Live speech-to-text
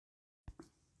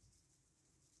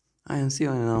I am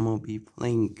Sio and I'm gonna be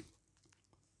playing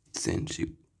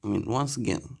sandship. Once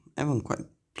again, I haven't quite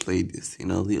played this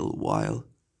in a little while,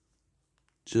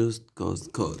 just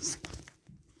cause.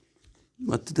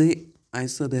 But today I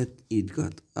saw that it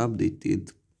got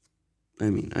updated.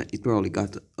 It probably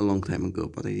got a long time ago,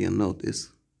 but I didn't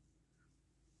notice.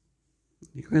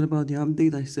 You heard about the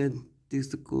update? I said this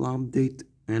is a cool update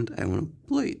and I wanna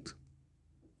play it.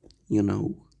 You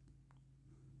know.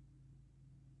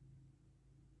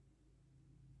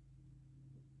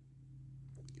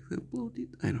 You uploaded?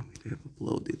 I don't think I have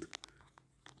uploaded.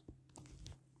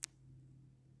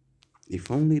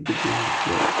 If only the game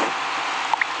was.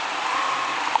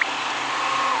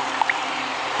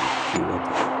 See what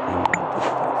I want to do.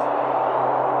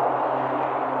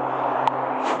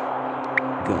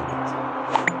 Got it.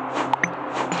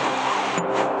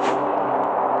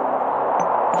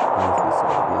 What is this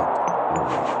all about?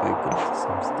 Alright, I got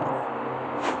some stuff.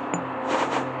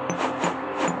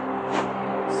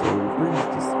 So where is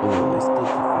this oil? Is still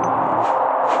different.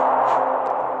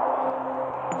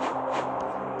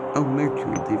 Oh,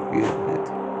 mercury, they've created it.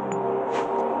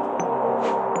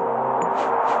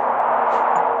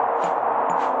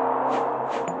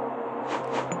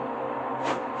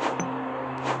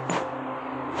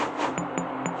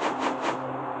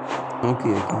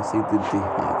 Okay, I can see that they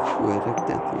have weathered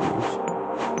that image.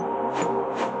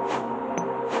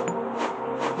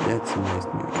 That's a nice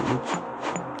new image.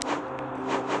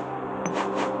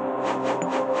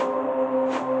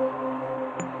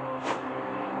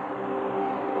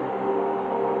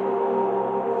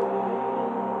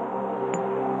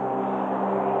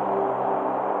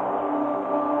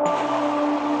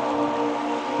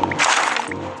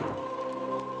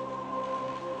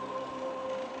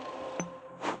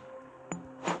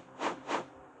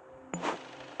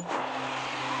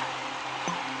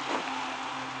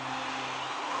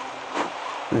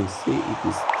 I say it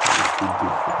is tasty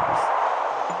difference.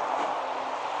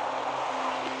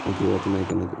 Okay, what am I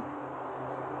gonna do?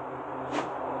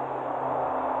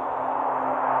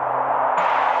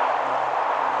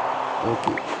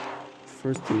 Okay,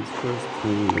 first things first,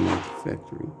 I'm gonna make the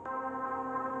factory.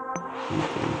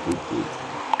 Okay, good.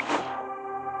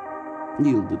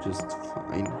 You'll do just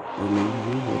fine, or maybe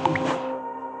you won't.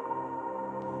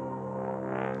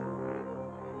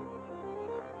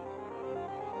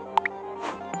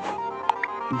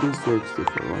 This works for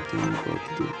what I'm about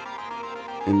to do,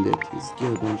 and that is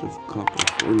get a bunch of copper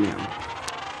for now.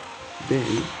 Then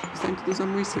it's time to do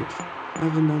some research. I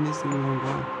haven't done this in a long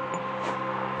while,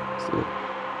 so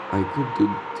I could do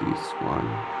this one.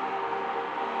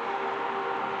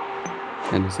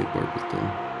 And I say purpose though.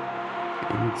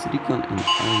 I need silicon and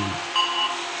iron.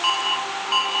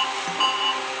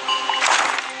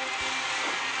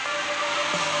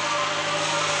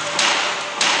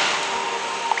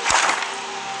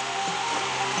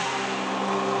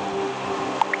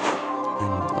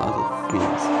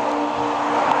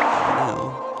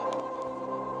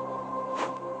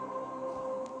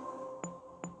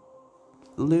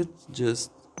 Let's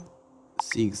just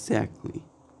see exactly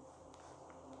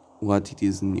what it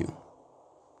is new.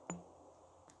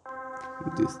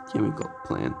 This chemical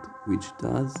plant which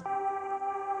does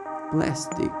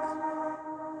plastic,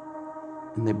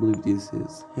 and I believe this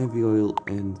is heavy oil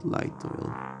and light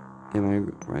oil. Am I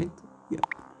right? Yeah.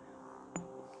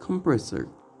 Compressor.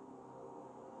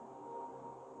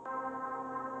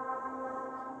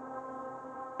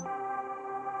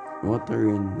 Water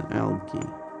and algae.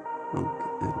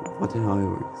 Okay, whatever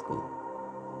however it's called.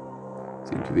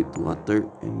 So you give it water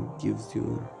and gives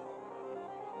you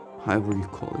however you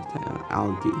call it,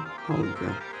 algae.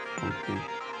 Okay.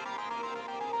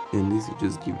 And this you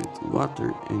just give it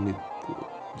water and it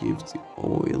gives you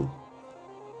oil.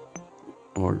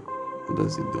 Or what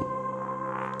does it do?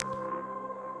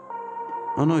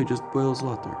 Oh no, it just boils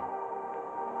water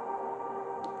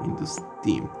into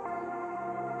steam.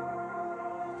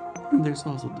 And there's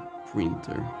also the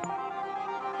printer.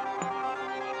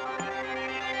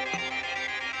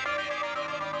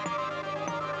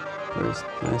 There's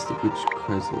plastic which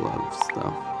covers a lot of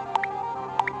stuff.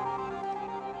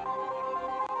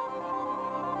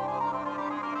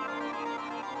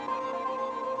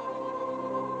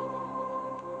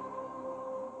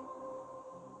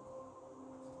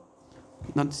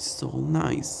 Now this is all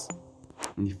nice.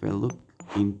 And if I look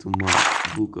into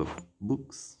my book of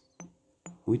books,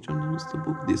 which one was the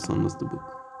book? This one was the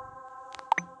book.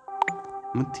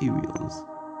 Materials.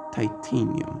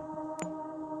 Titanium.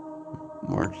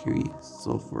 Mercury.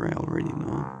 Sulfur I already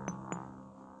know.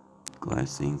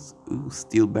 Glassines. Ooh,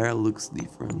 steel barrel looks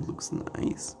different. Looks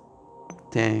nice.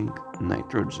 Tank.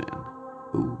 Nitrogen.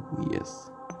 Ooh, yes.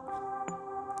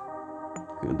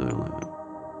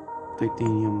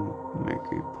 Titanium,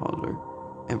 mercury powder,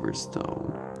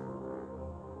 everstone.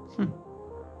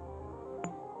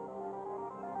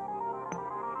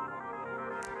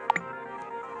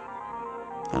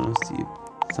 I don't see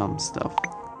some stuff.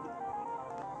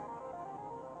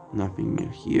 Nothing near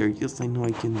here. Yes, I know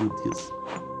I can do this.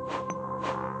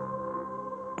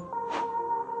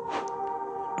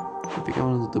 I think I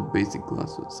want to do the basic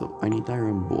glasses, so I need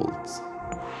iron bolts.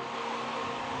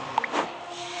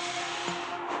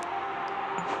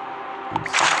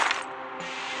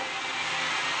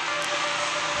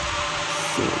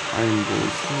 So, iron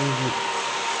bolts. Do I have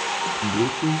a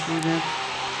blueprint for that?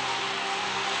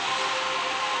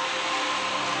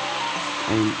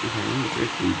 And if I remember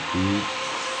correctly, it needs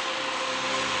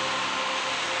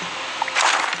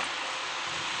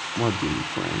what do you need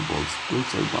for iron bolts?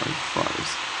 Bolts or bars?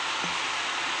 Bars.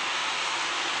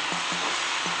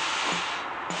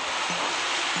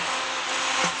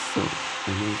 So,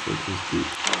 I might as well just do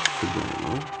the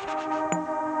demo.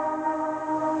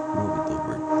 Move it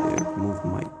over there. Move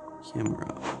my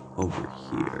camera over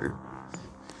here.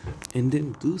 And then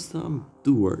do some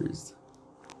doors.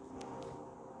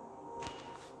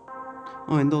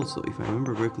 Oh, and also, if I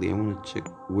remember correctly, I want to check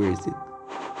where is it.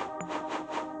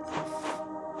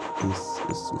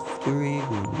 Is sulfuric?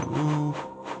 No.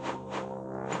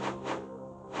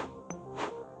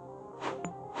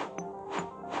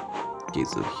 Okay,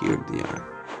 so here they are.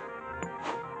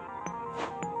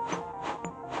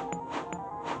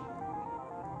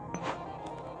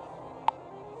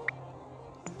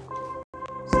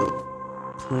 So,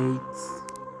 plates.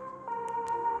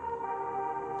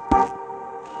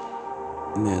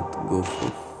 Let's go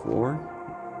for 4.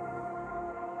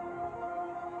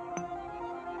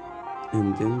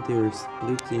 And then they're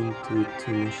split into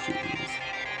 2 machines.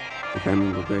 If I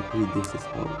remember correctly, this is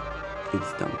how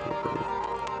it's done properly.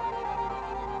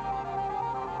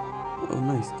 Oh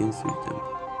nice, can see them.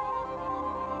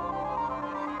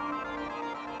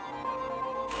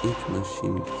 Each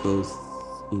machine goes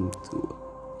into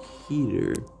a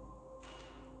heater,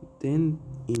 then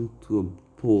into a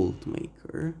bolt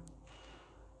maker,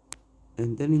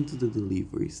 and then into the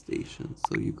delivery station.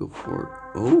 So you go for,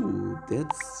 oh,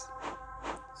 that's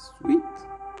sweet.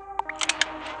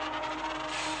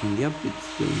 Yep,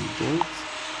 it's doing bolts.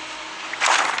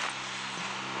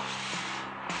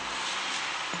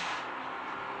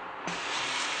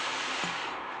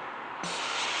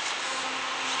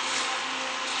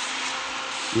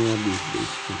 Yeah, this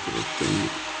is interesting.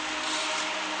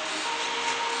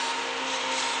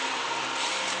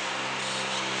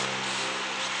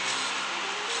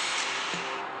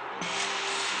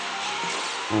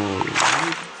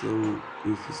 Alright, so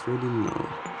is this ready? No.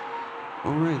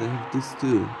 Alright, I have this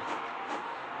too.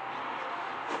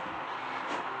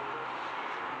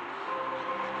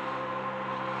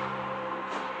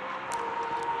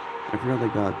 I forgot I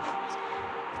got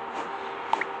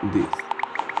this.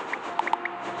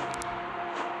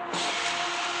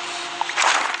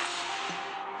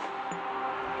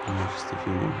 Just a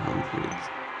few more hundreds.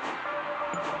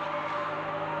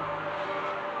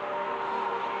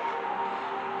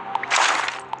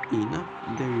 Enough.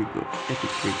 There you go.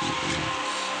 Epic breaking enough.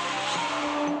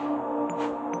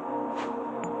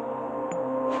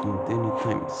 And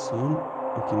anytime soon.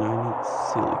 Okay, now I need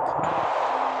silicone.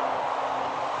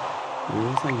 Where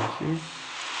was I here?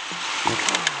 Yep.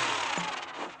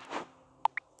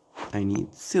 I need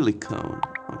silicone.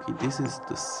 Okay, this is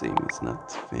the same. It's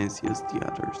not fancy as the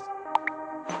others.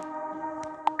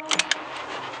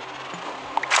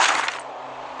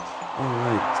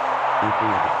 Alright. I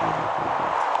forgot.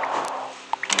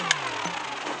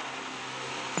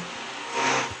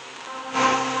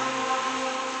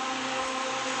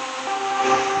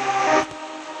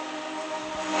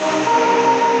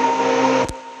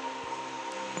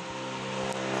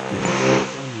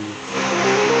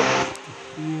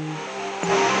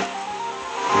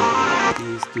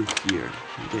 To here.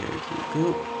 There you go.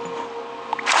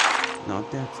 Now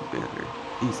that's better,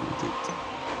 isn't it?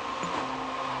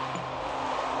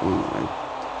 Oh, I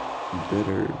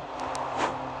better.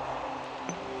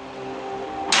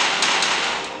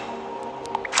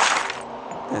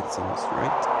 That sounds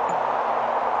right.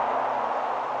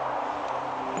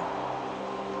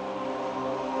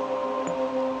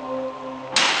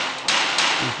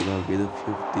 I could upgrade a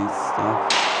few of this stuff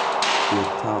to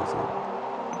 1,000.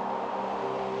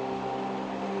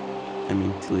 I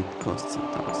mean, till it costs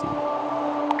 1,000.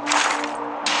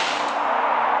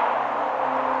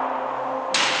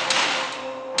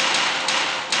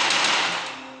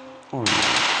 Or no.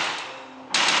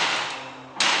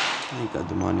 I got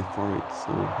the money for it,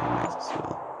 so I might as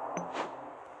well.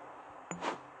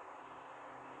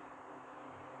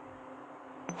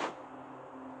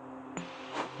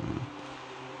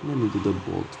 Let me do the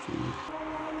bolt thing.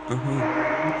 Oh hey,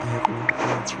 I have another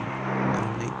question. Now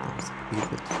neighbors, we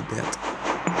able to do that.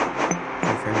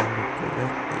 If I remember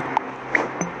correctly.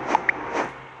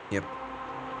 Yep.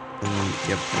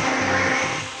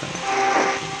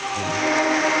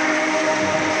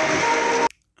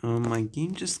 Yep, My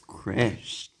game just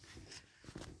crashed.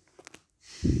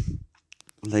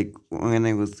 Like when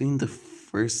I was doing the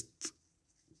first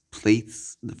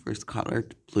plates, the first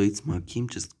colored plates, my game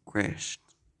just crashed.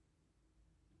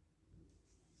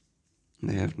 And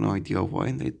I have no idea why,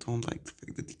 and I don't like the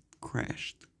fact that it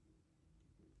crashed.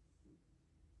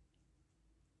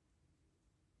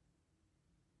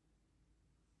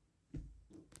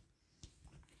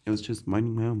 I was just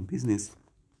minding my own business.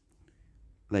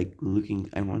 Like looking,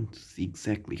 I want to see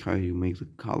exactly how you make the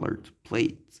colored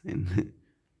plates, and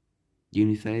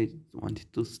Uniside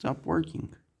wanted to stop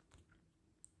working.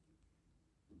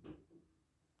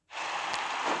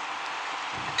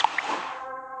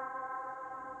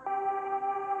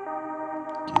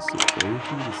 Okay, so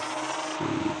everything is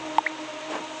saved.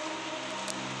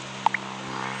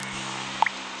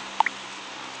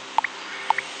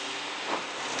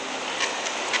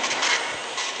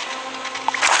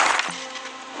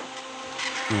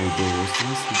 Oh, there was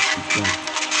this got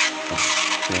a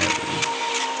battery.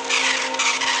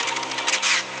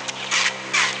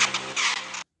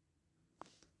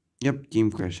 Yep, game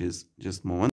crashes. Just a moment.